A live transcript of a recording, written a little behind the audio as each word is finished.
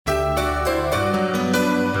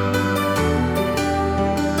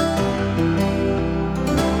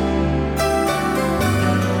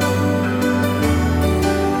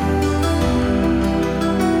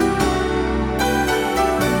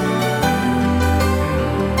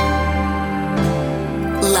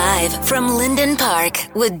live from Linden Park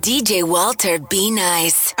with DJ Walter Be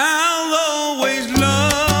Nice. I'll always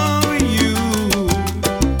love you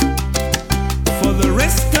for the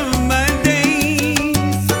rest of my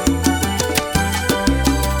days.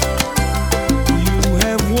 You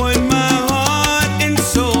have won my heart and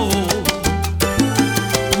soul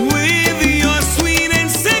with your sweet and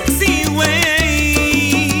sexy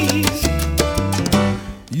ways.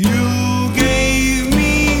 You gave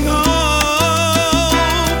me hope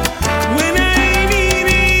when I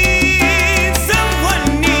needed someone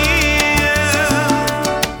near.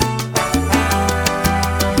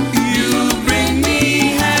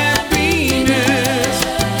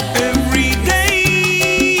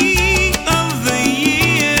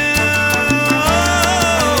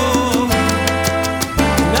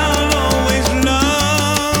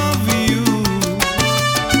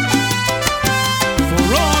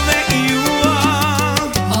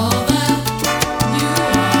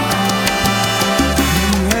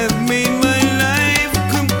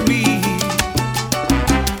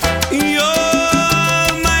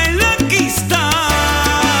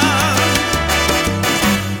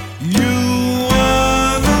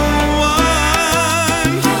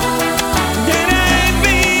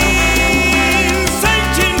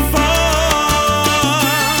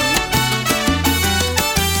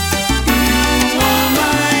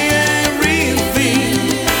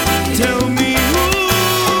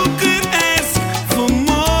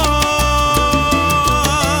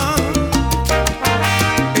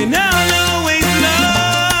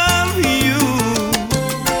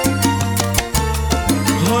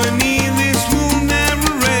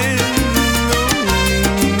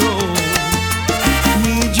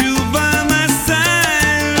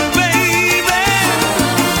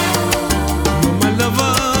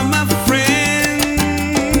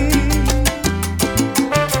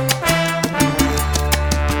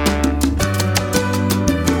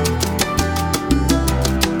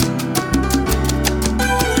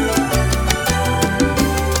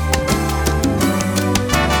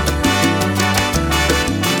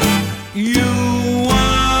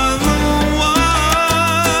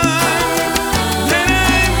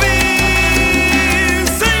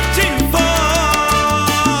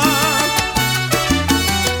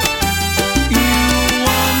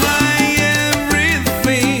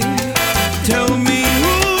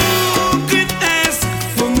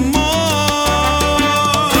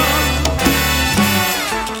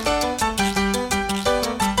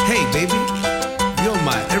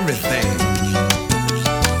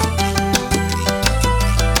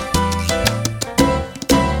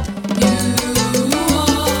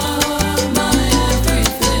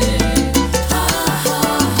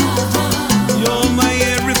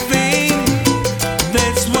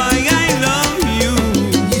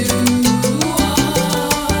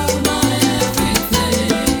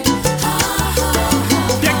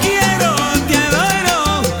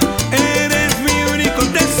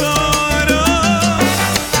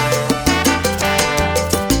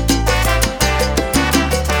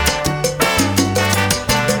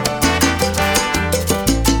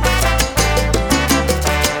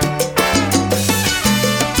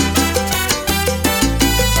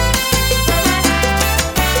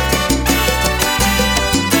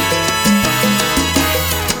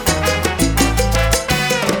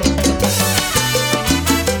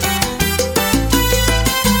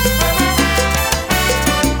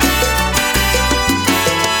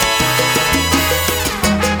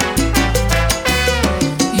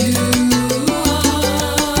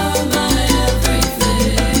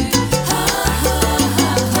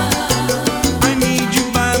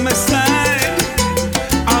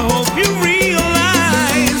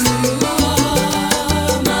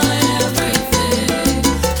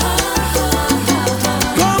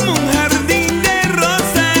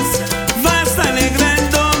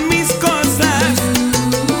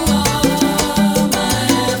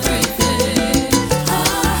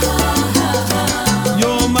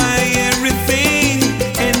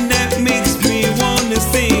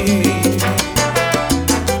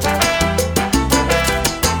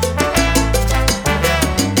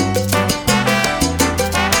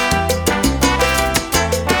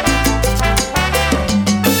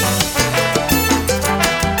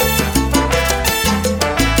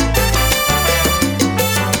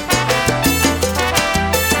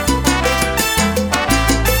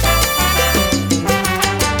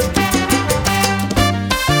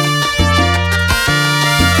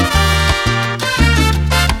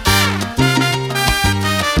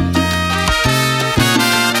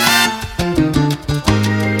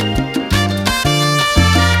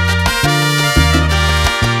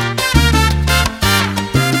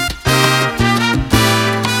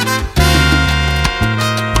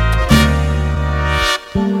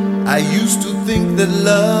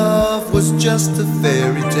 love was just a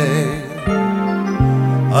fairy tale.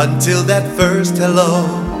 Until that first hello,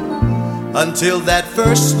 until that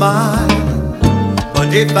first smile.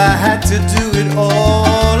 But if I had to do it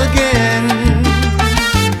all again,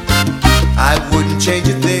 I wouldn't change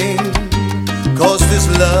a thing, 'cause this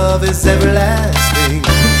love is everlasting.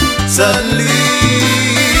 Suddenly,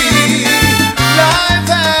 life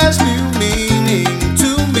has new meaning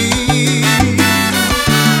to me.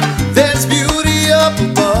 There's beauty up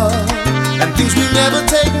above, and things we never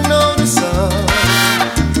take notice of.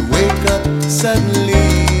 You wake up, suddenly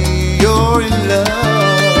you're in love.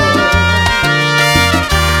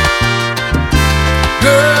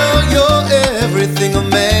 Girl, you're everything a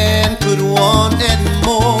man could want and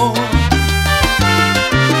more.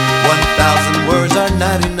 1,000 words are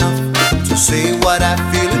not enough to say what I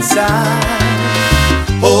feel inside.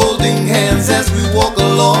 Holding hands as we walk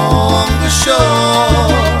along the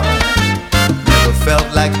shore. Never felt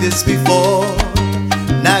like this before.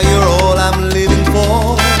 Now you're all I'm living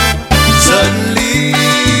for. Suddenly,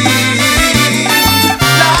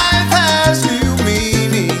 life has new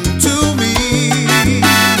meaning to me.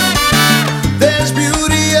 There's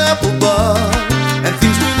beauty up above, and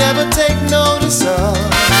things we never take notice of.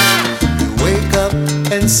 You wake up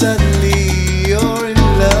and suddenly you're in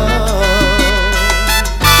love.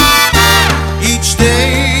 Each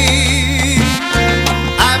day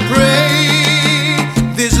I pray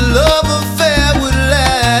this love affair would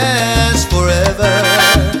last forever.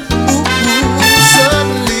 Ooh,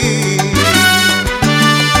 suddenly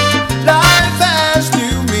life has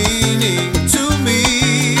new meaning to me.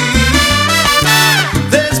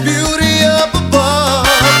 There's beauty up above,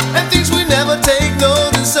 and things we never take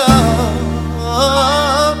notice of.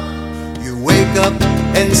 You wake up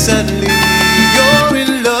and suddenly you're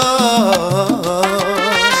in love.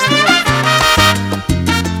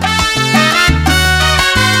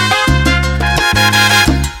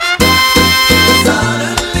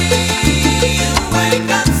 Suddenly you wake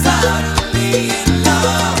up, suddenly in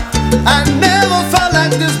love. I never felt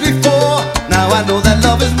like this before. Now I know that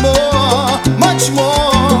love is more, much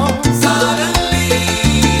more. Suddenly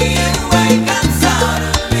you wake up,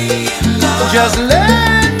 suddenly in love. Just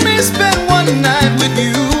let me spend one night with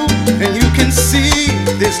you, and you can see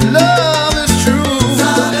this love is true.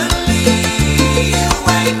 Suddenly you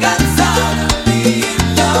wake up, suddenly in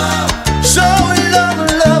love. So in love,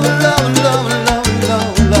 love, love, love, love,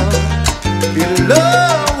 love, love. In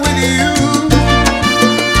love with you.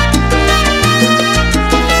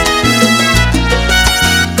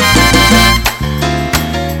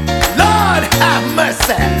 Lord have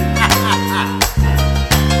mercy.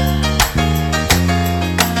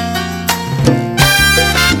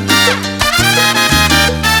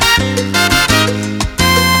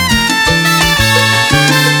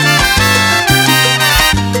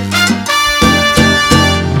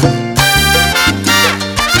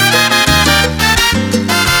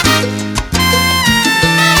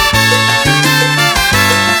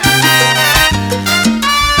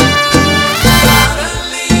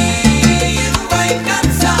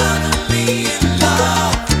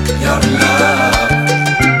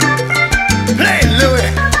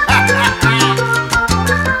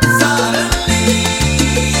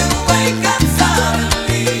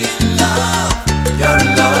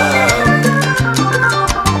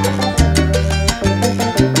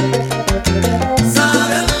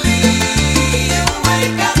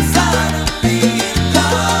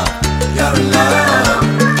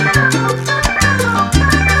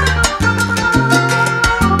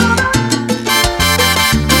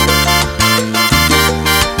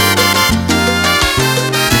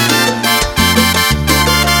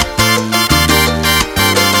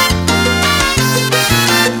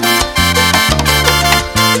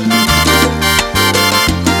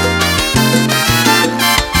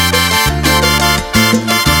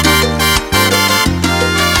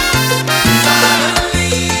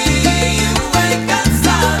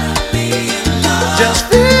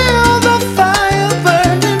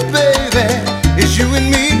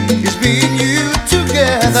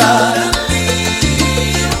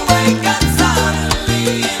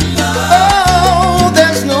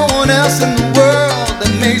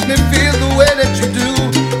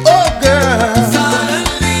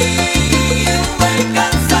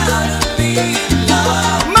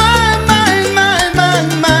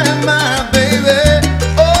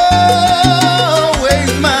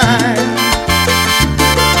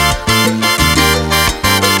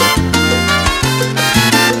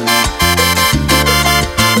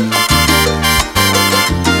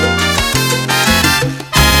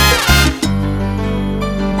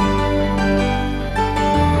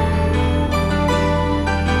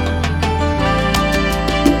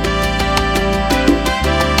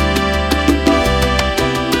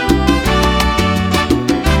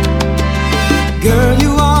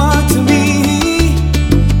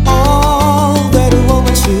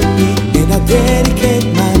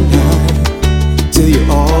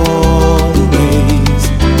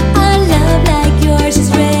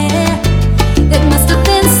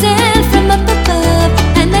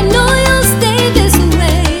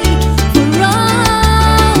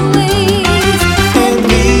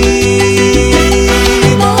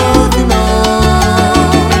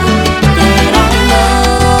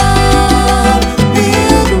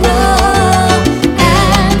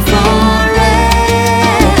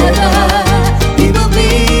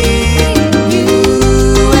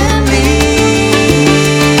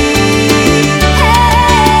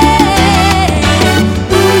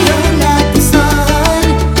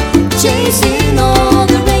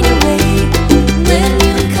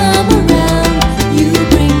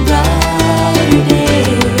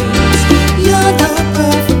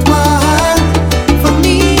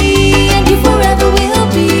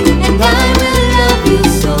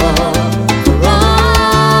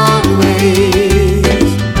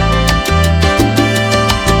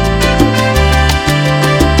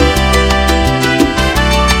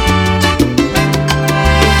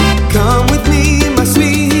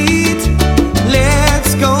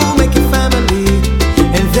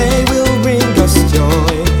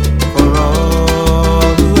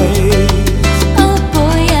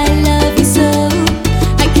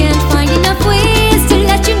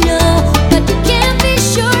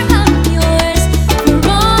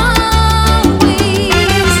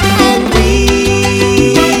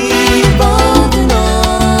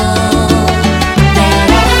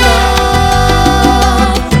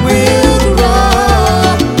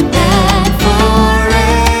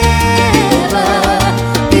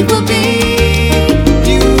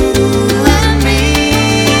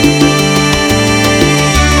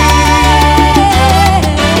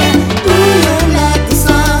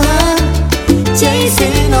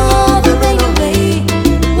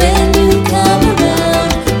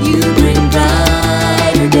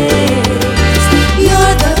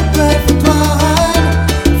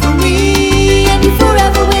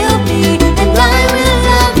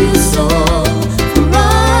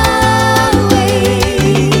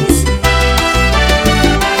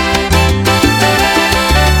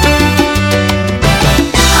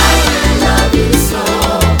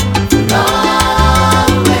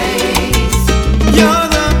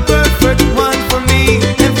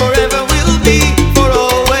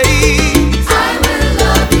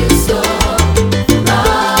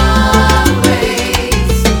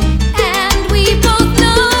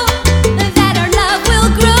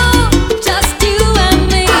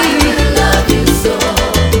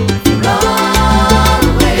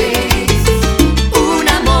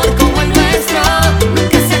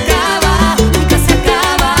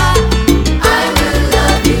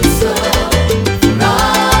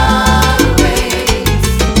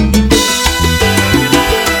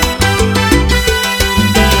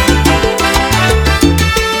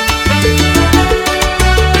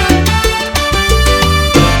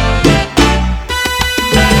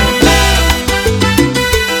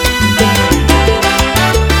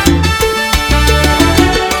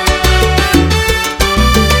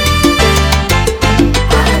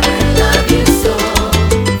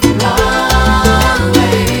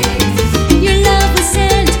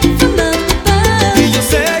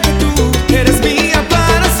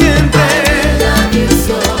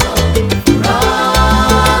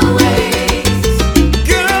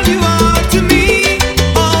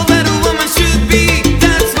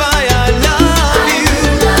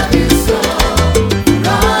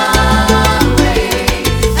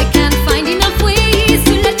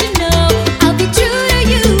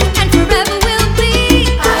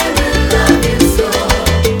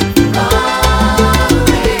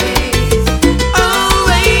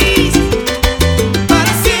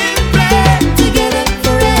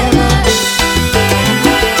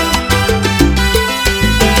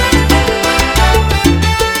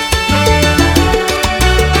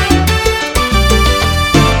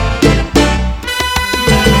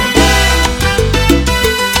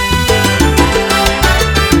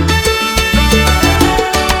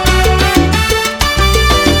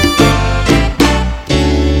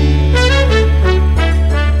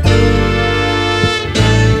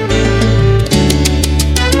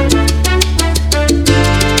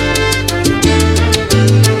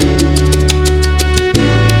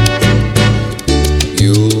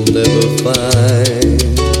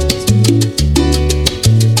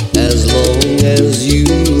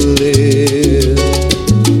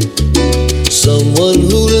 someone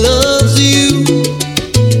who loves you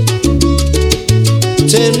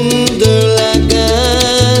tender like I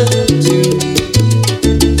do.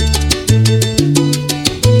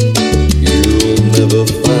 You'll never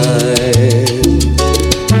find,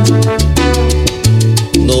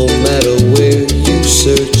 no matter where you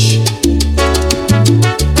search,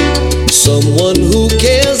 someone who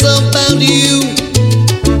cares about you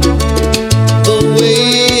the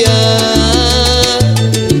way I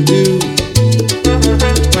do.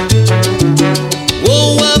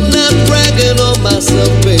 Oh, I'm not bragging on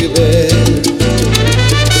myself, baby,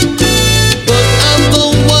 but I'm the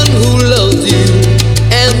one who loves you,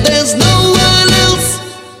 and there's no one else.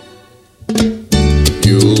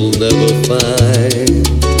 You'll never find,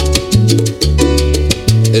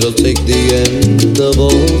 it'll take the end of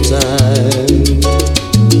all time,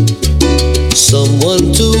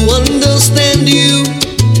 someone to understand you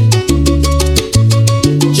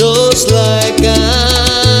just like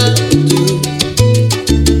I do.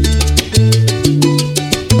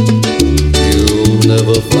 You'll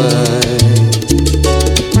never find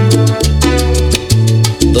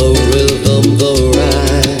the rhythm, the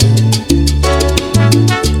rhyme,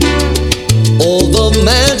 all the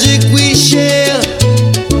magic we share,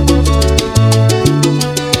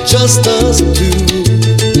 just us two.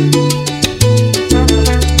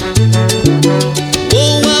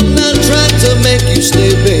 Oh, I'm not trying to make you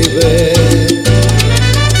stay, baby,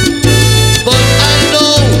 but I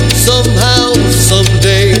know somehow,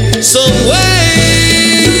 someday, some way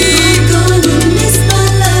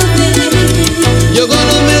you're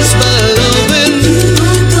gonna miss my loving.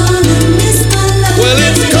 Well,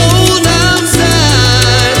 it's cold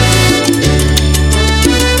outside.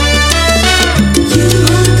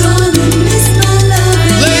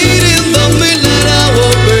 Late in the midnight hour,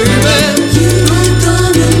 baby.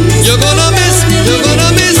 You're gonna miss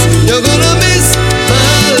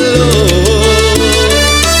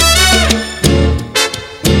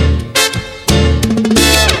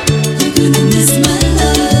my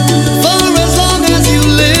love. For as long as you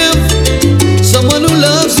live, someone who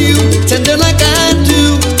loves you tender like I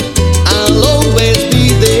do, I'll always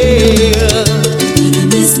be there.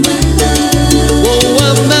 Oh,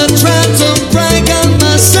 I'm not trying to brag on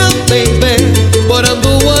myself, baby, but I'm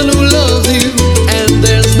the one who loves you, and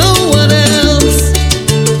there's no one else.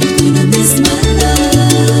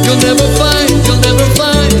 You'll never find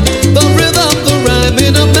the rhythm, the rhyme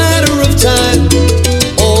in a matter of time,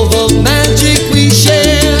 all the magic we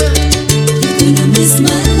share.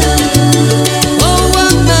 Oh,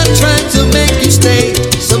 I'm not trying to make you stay,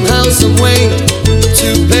 somehow, some way, to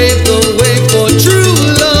pave the way for true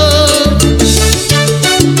love.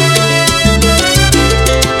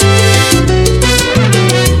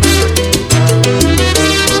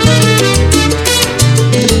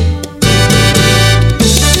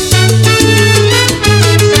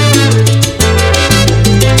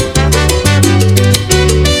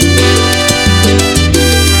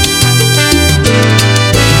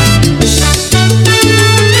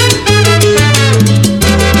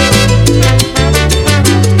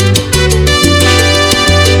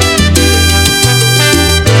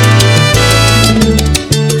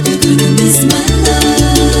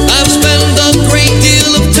 I've spent a great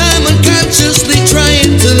deal of time unconsciously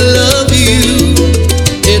trying to love you.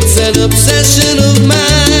 It's an obsession of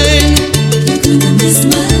mine.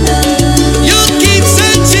 You'll keep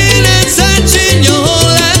searching and searching your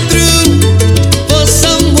whole life through for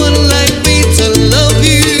someone like me to love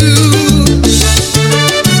you.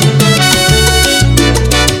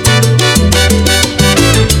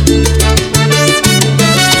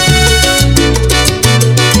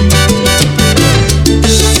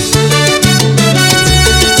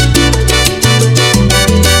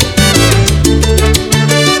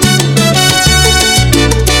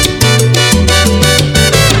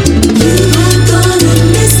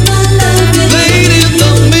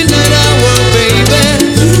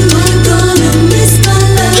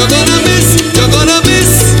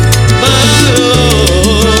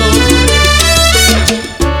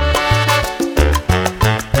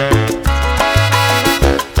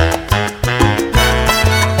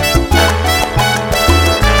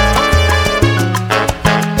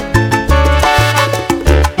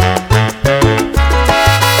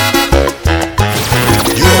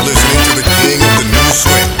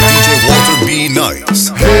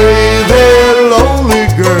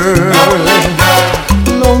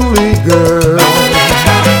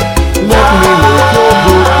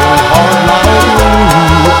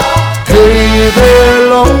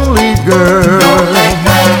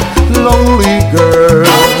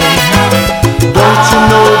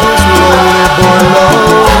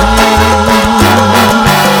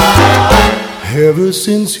 Ever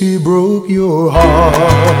since he broke your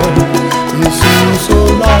heart, you seem so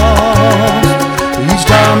lost. Each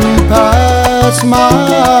time you pass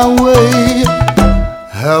my way,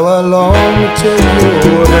 how I long to take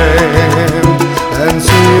your hand and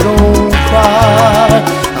say don't cry,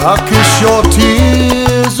 I'll kiss your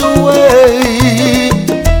tears away.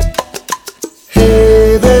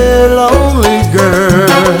 Hey there, lonely girl,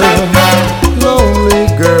 lonely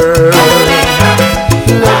girl,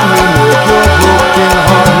 let me make your broken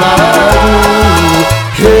heart like me.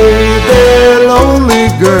 Hey there, lonely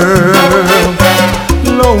girl,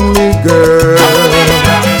 lonely girl,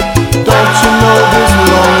 don't you know this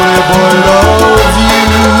lonely boy loves you?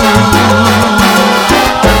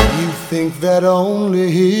 You think that only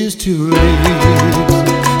his two lips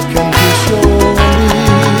can kiss your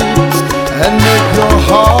lips and make your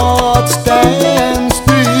heart stand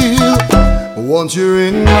still. Once you're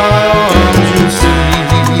in my arms, you see,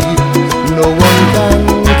 no one can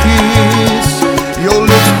kiss your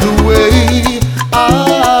lips the way I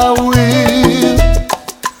will.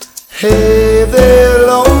 Hey there,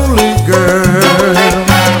 lonely girl,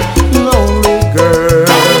 lonely girl,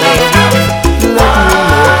 let me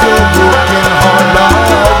make your broken heart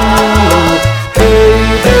like new. Hey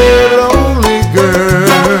there, lonely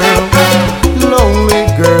girl, lonely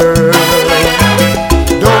girl,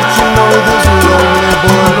 don't you know this lonely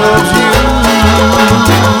boy loves you?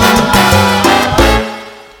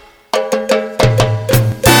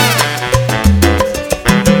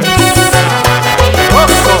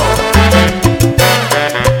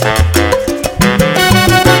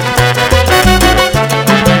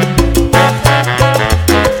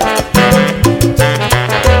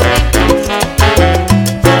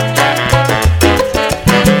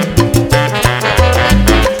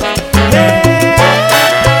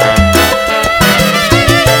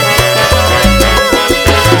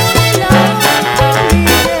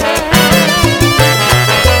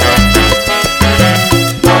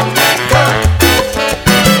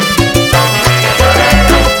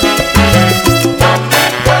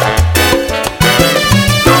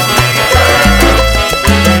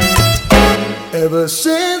 Ever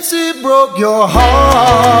since he broke your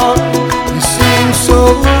heart, you seem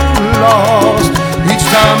so lost. Each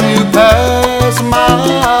time you pass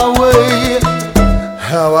my way,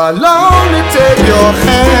 how I long to take your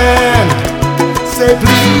hand, say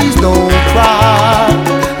please don't cry,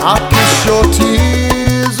 I'll kiss your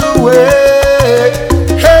tears away.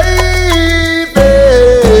 Hey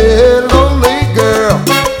there, lonely girl,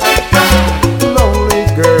 lonely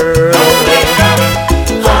girl,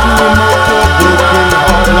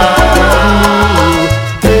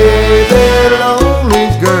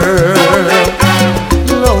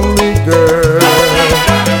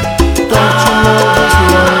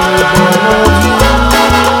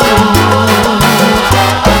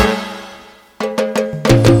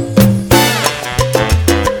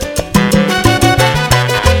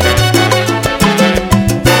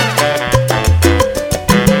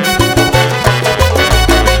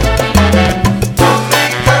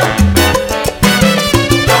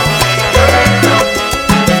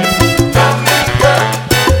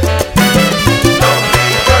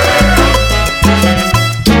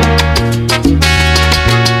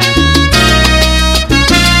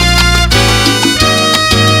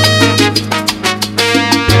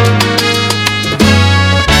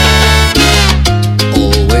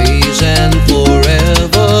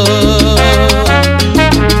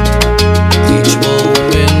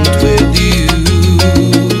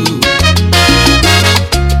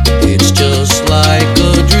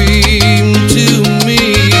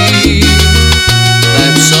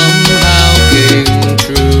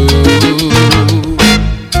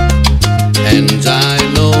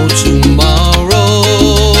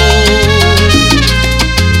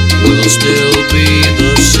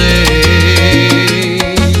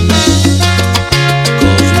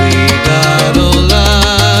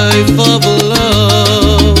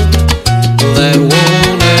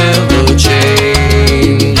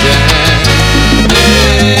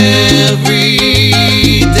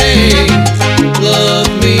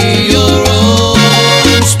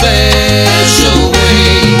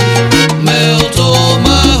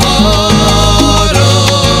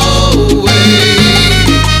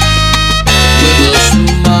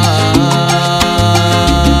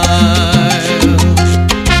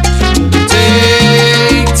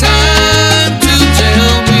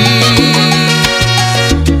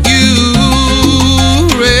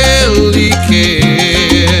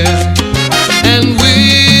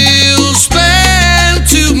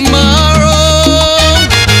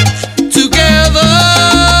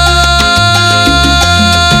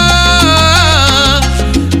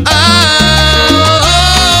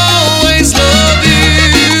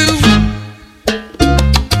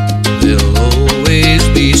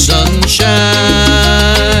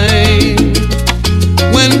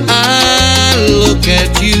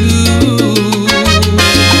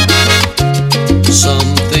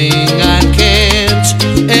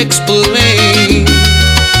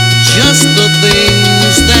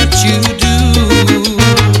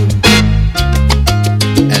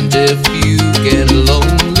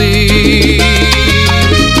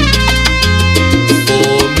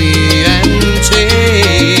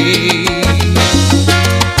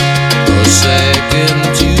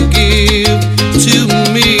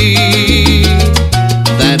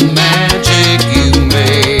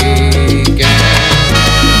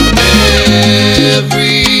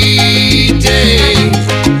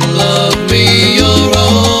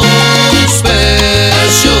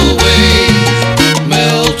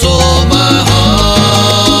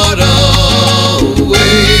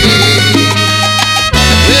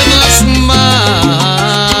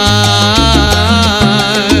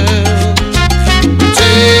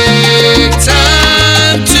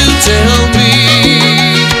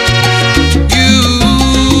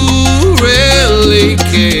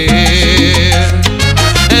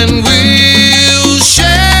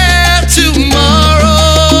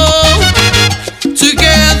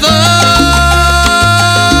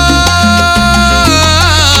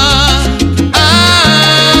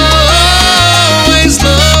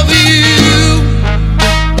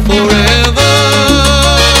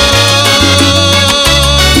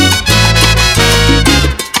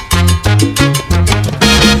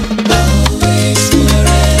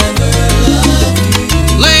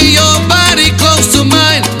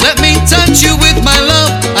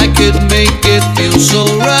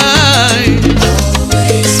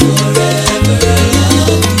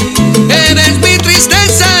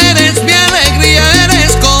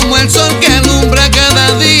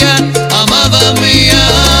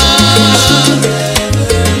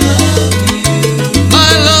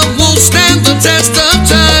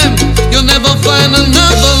 find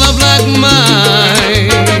another love like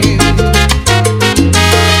mine.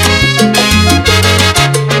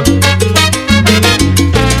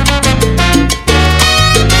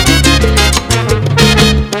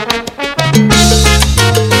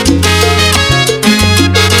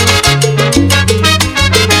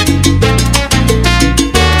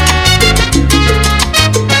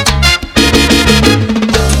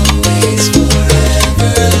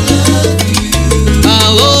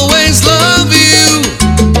 I'll always love you.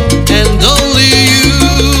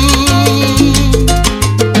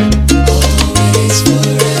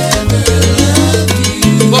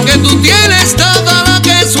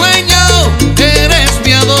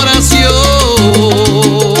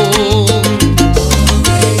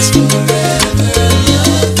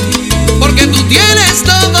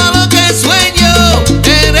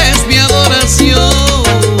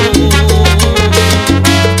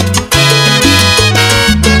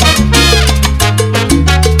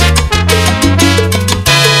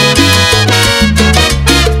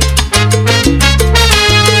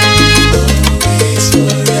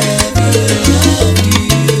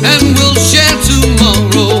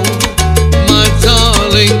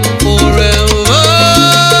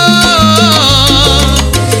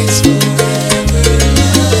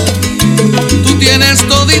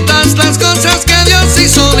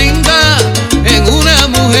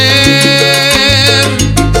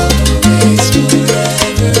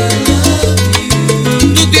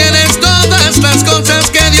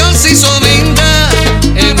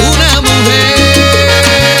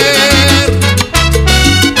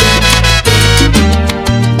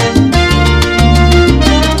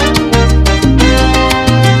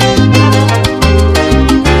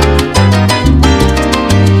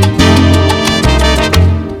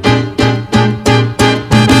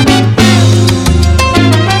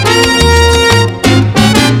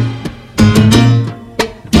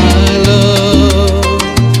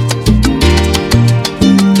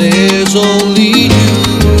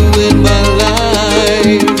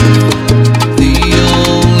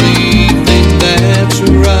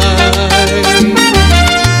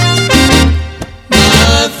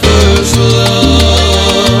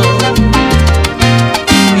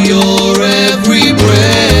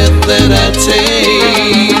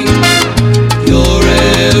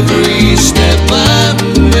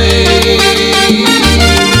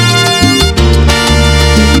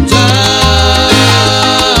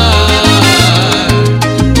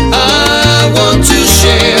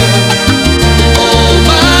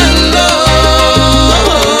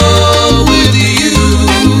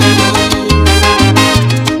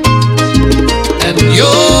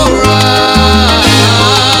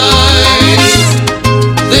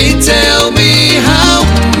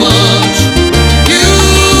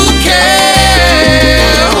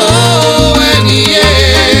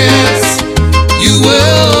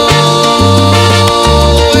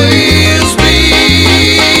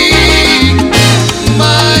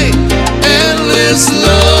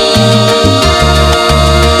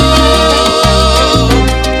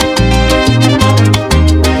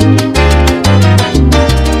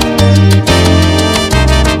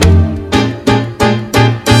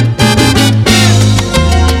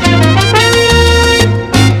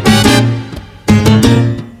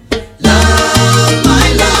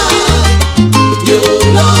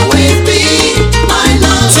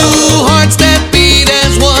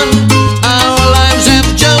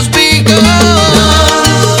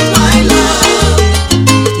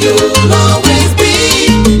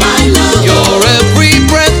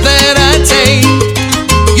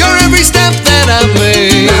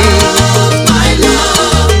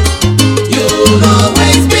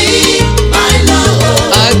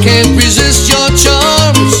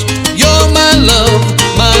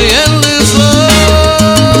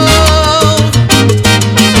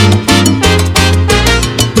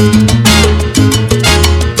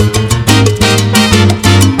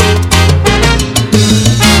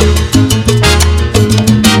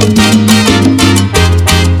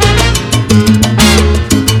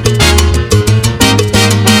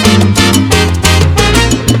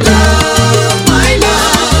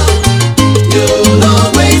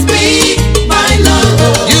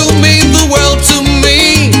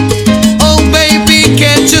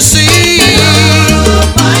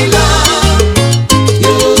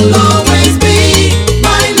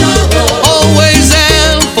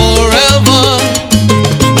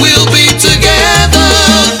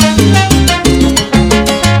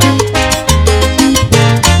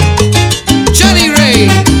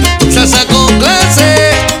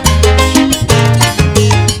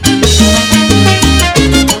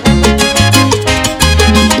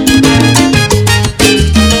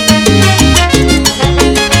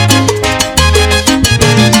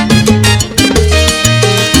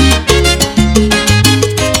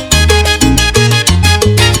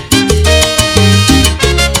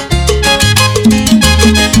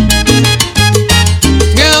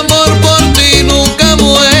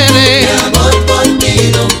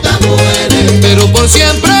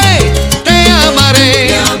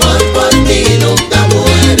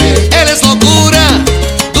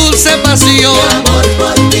 dulce pasión. Mi amor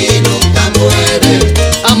por ti nunca muere.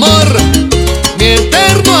 Amor, mi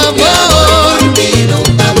eterno amor. Mi amor por ti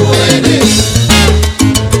nunca muere.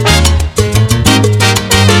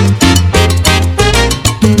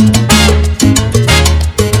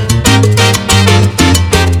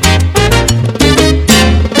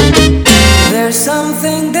 There's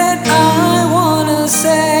something that I wanna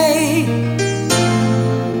say,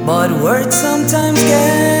 but words sometimes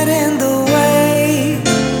get in the way.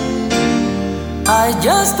 I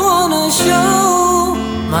just wanna show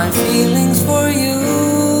my feelings for you.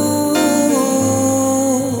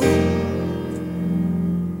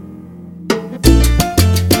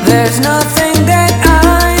 There's nothing that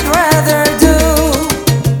I'd rather do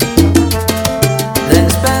than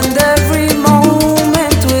spend every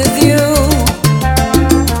moment with you.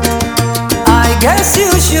 I guess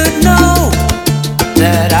you should know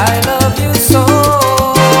that I love you so.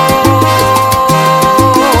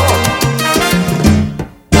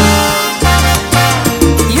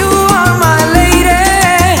 You are my lady.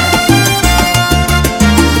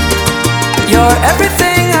 You're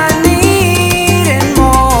everything I need and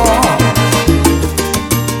more.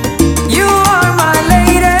 You are my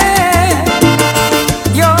lady.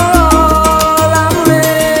 You're all I'm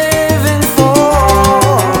living for.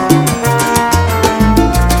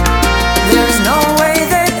 There's no way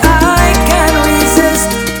that I can resist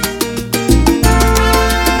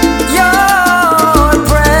your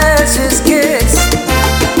precious kiss.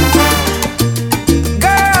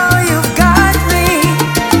 Girl, you've got me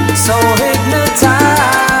so hypnotized.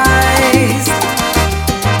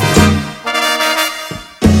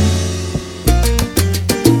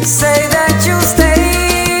 Say that you'll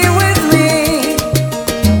stay with me,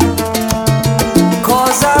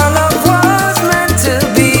 'cause our love was meant to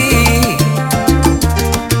be.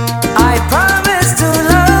 I promise to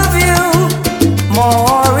love you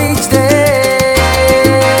more each day.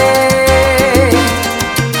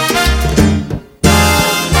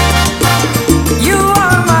 You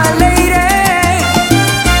are my lady.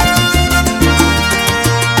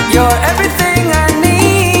 You're everything I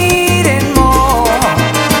need and more.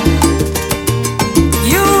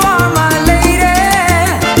 You are my lady.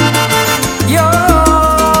 You're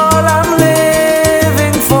all I'm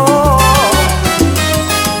living for.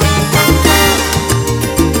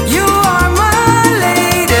 You are my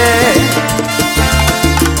lady.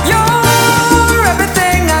 You're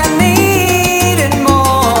everything I need and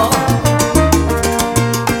more.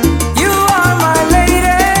 You are my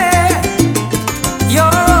lady.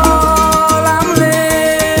 You're all I'm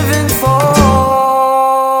living for.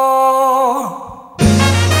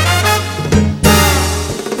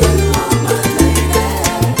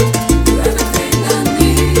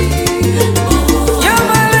 You're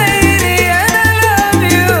my lady and I love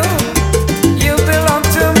you. You belong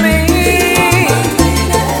to me.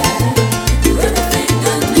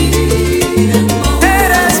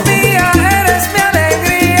 Eres mía, eres mi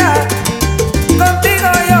alegría.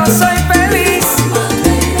 Contigo yo soy feliz.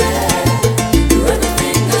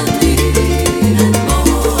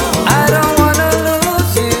 I don't wanna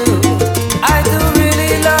lose you. I do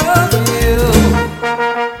really love you.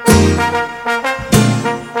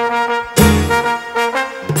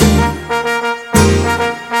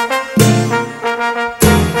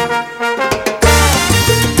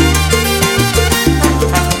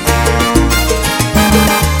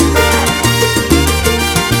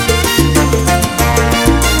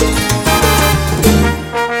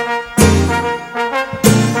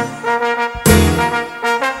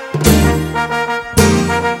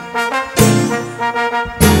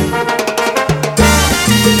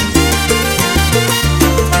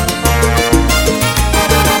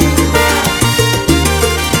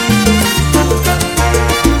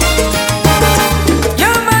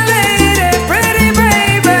 You're my lady, pretty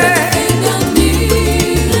baby.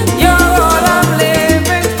 You're all I'm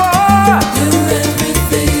living for.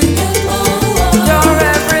 You're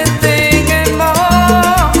everything and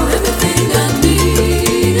more.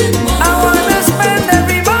 I wanna spend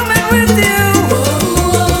every moment with you.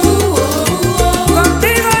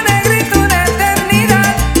 Contigo, negrito, una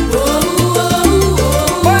eternidad.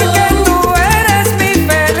 Porque tú eres mi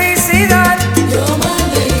felicidad.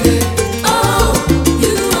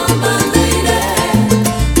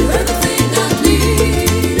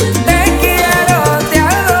 Te quiero, te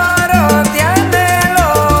adoro, te anhelo.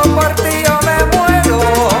 Por ti yo me muero.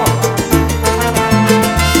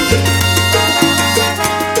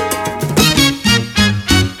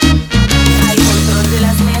 Al control de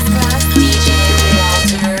las mezclas, DJ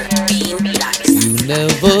Walter Beat. You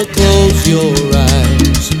never close your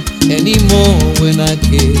eyes anymore when I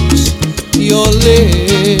kiss your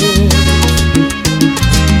lips.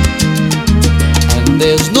 And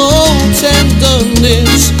there's no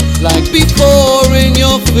tenderness like before in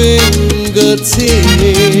your fingertips.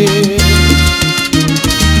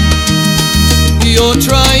 You're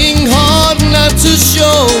trying hard not to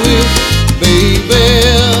show it, baby.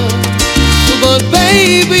 But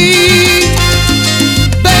baby,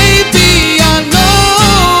 baby, I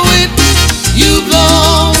know it. You've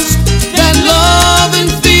lost that love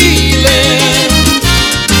and feeling.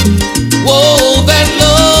 Whoa, that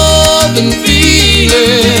love and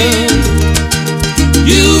feeling.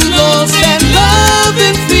 You lost that love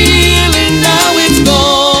and feeling. Now it's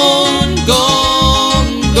gone,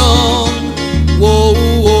 gone, gone. Whoa,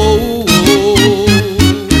 whoa, whoa.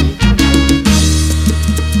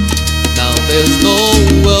 Now there's no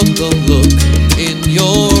welcome look in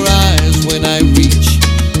your eyes when I reach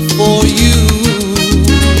for you.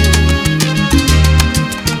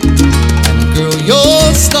 And girl,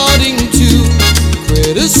 you're starting to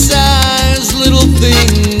criticize little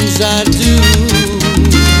things I do.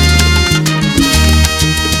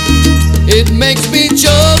 It makes me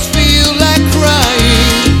just feel like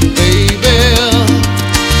crying, baby.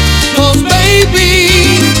 'Cause baby,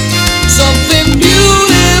 something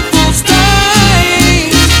beautiful's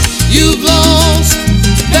dying. You've lost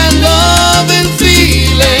that love and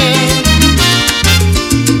feeling.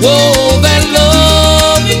 Whoa, that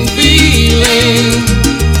love and feeling.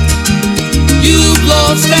 You've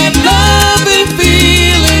lost that love and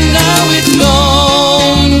feeling. Now it's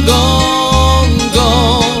gone, gone,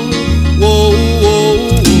 gone. Whoa, whoa,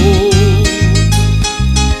 whoa.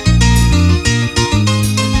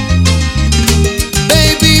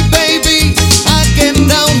 Baby, baby, I get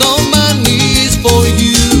down on my knees for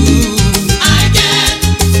you. I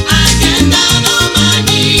get down on my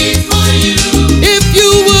knees for you. If you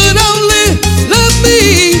would only love me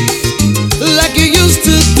like you used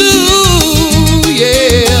to do,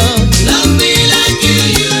 yeah.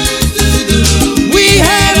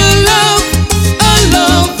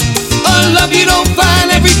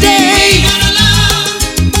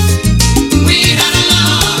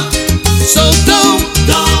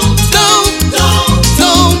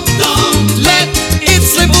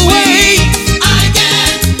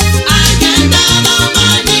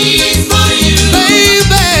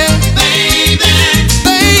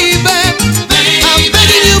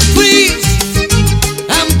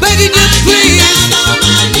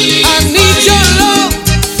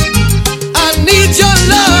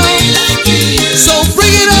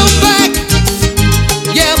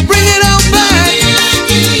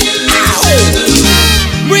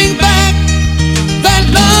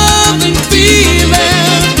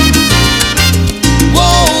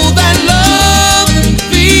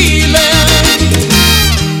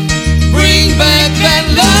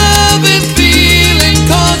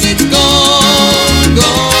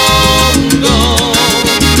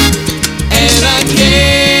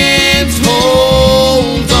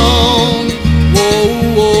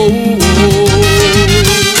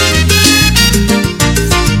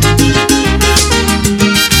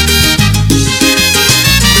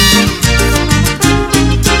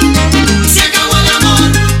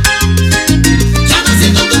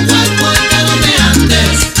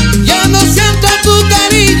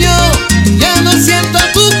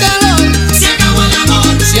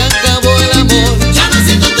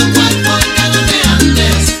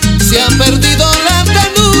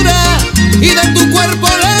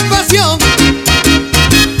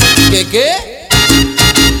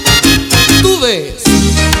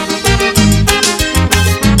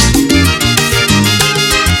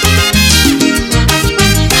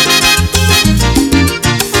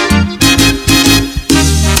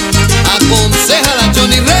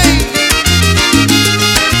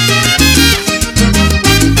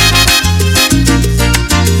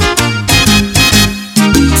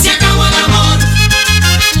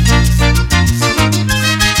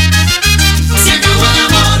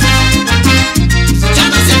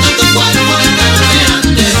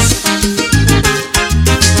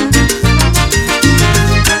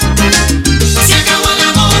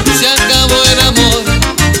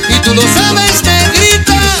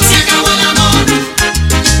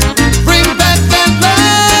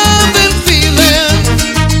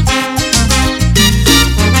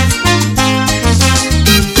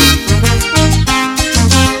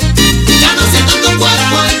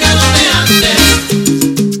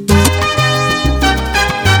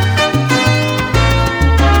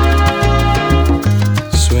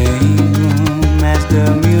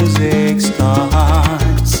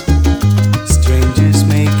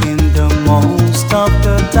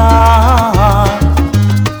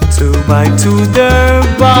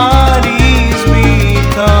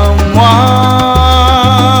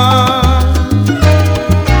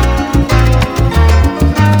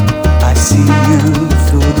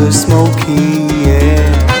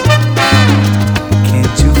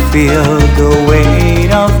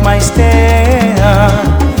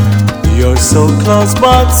 so close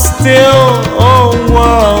but still a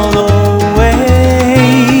world away.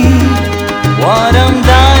 What I'm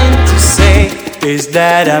dying to say is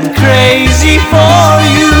that I'm crazy for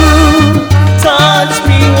you. Touch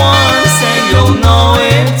me once and you'll know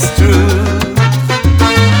it's true.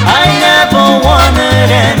 I never wanted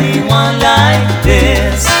anyone like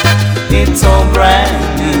this. It's all brand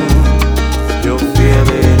new. You'll feel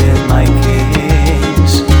it in my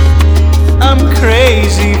kiss. I'm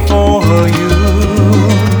crazy for you.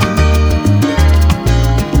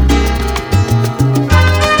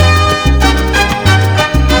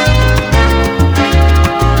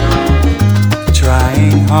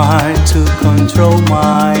 Trying hard to control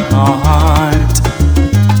my heart,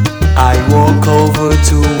 I walk over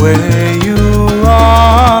to where you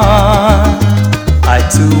are. Eye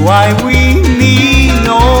to eye, we need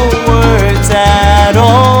no words at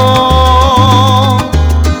all.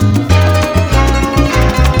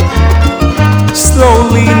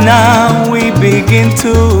 Slowly now we begin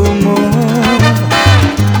to move.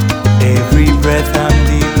 Every breath I'm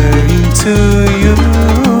deeper into you.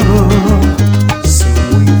 Soon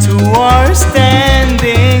we two are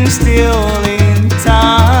standing still in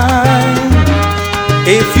time.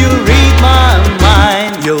 If you read my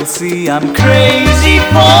mind, you'll see I'm crazy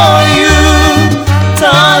for you.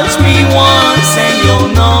 Touch me once and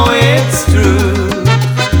you'll know it's true.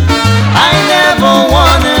 I never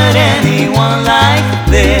wanted anyone like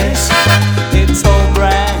this. It's all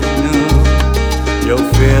brand new. You'll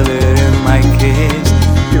feel it in my kiss.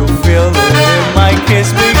 You'll feel it in my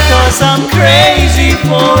kiss because I'm crazy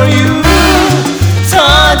for you.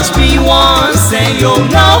 Touch me once and you'll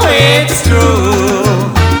know it's true.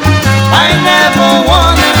 I never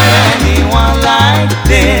wanted anyone like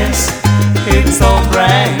this. It's all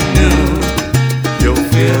brand new. You'll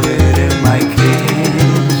feel it in my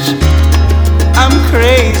kiss. I'm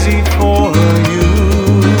crazy for you.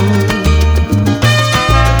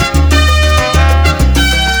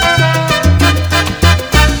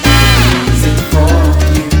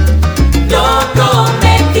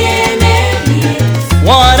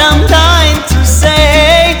 What I'm dying to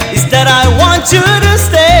say is that I want you to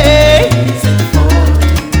stay.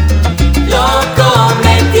 Loco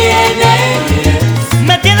me tienes.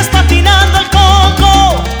 Me tienes patinando el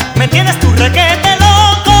coco. Me tienes tu requete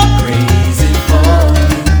loco. Crazy for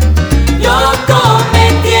you. Loco me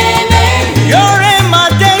tienes. You're in my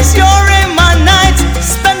days, you're in my nights.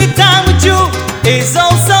 Spending time with you is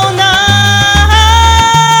oh so nice.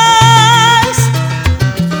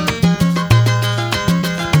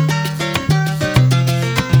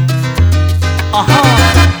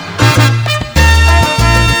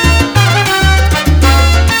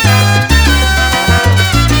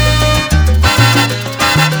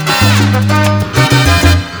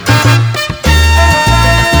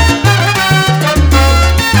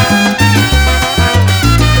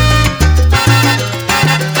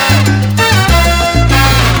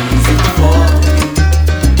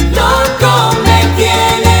 Loco me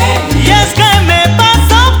tienes. Y es que me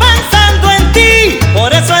paso pensando en ti,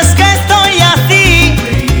 por eso es que estoy así.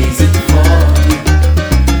 Crazy for you.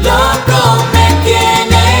 Loco me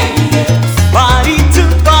tienes. Body to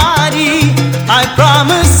body, I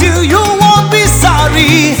promise you, you won't be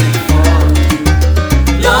sorry.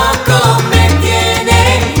 Loco me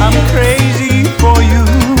tienes. I'm crazy for you.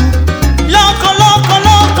 Loco, loco,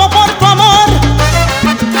 loco por tu amor.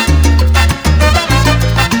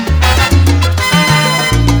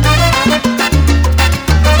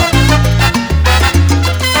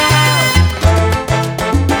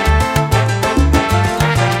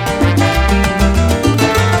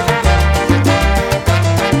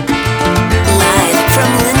 Live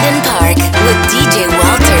from Linden Park with DJ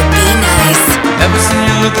Walter B. Nice. Never seen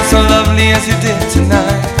you looking so lovely as you did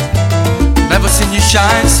tonight. Never seen you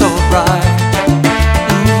shine so bright.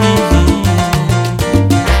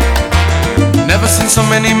 Never seen so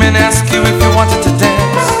many men ask you if you wanted to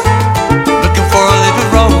dance. Looking for a little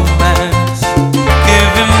romance.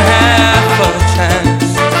 Give him half a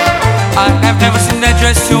chance. I have never seen that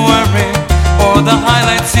dress you're wearing, or the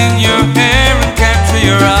highlights in your hair and capture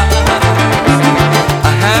your eyes.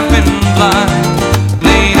 I have been blind,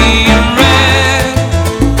 lady in red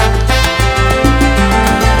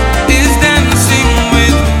is dancing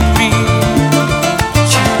with me.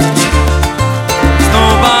 There's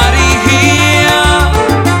nobody here,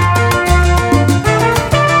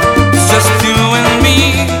 it's just you and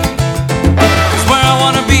me. It's where I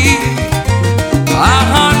wanna be. I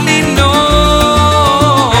hardly know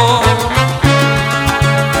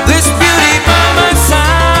this beauty.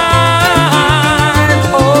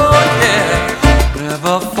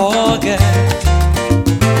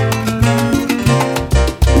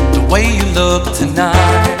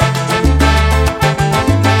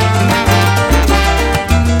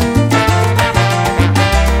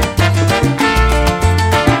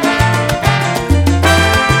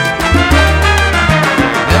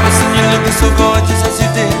 so gorgeous as you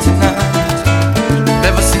did tonight.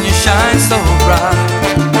 Never seen you shine so bright.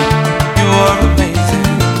 You are amazing.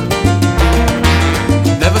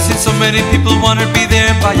 Never seen so many people wanna be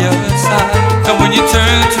there by your side. And when you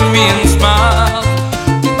turned to me and smiled,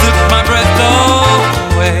 you took my breath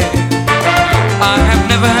away. I have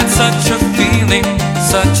never had such a feeling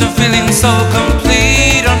so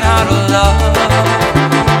complete on how to love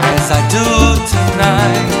as I do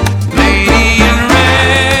tonight. Lady in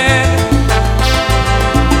red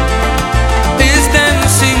is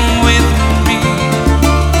dancing with me.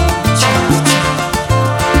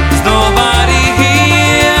 There's nobody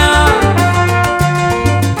here,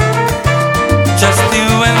 just you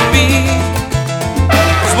and me.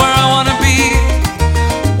 It's where I wanna be.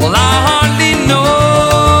 Well, I hardly know.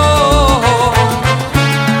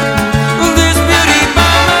 There's beauty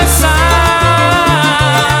by my side.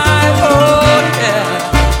 Oh yeah,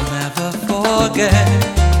 I'll never forget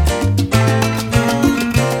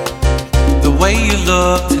the way you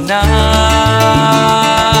look tonight.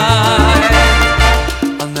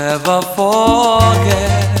 I'll never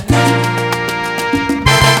forget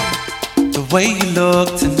the way you look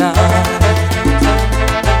tonight.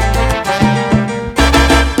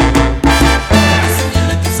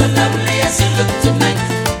 So lovely as you look tonight.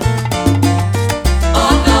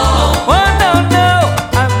 Oh no,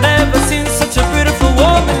 I've never seen such a beautiful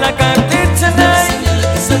woman like I did tonight. You're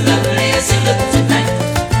looking so lovely as you look tonight.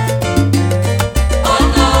 Oh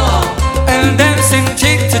no, and dancing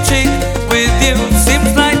cheek to cheek with you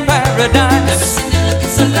seems like paradise. Never seen you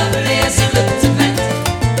looking so lovely as you look tonight.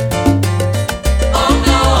 Oh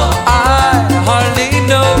no, I hardly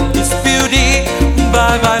know this beauty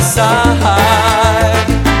by my side.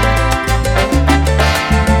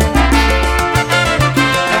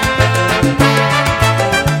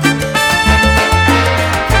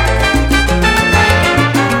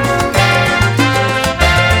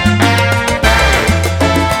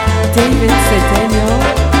 David Cedeño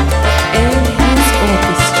and his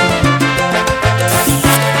orchestra.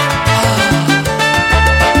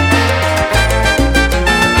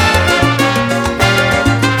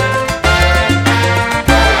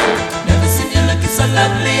 Never seen you looking so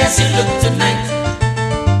lovely as you look tonight.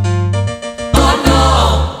 Oh no.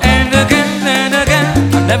 And again,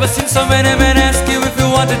 I've never seen so many men ask you if you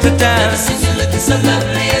wanted to dance. Never seen you looking so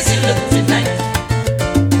lovely as you look tonight.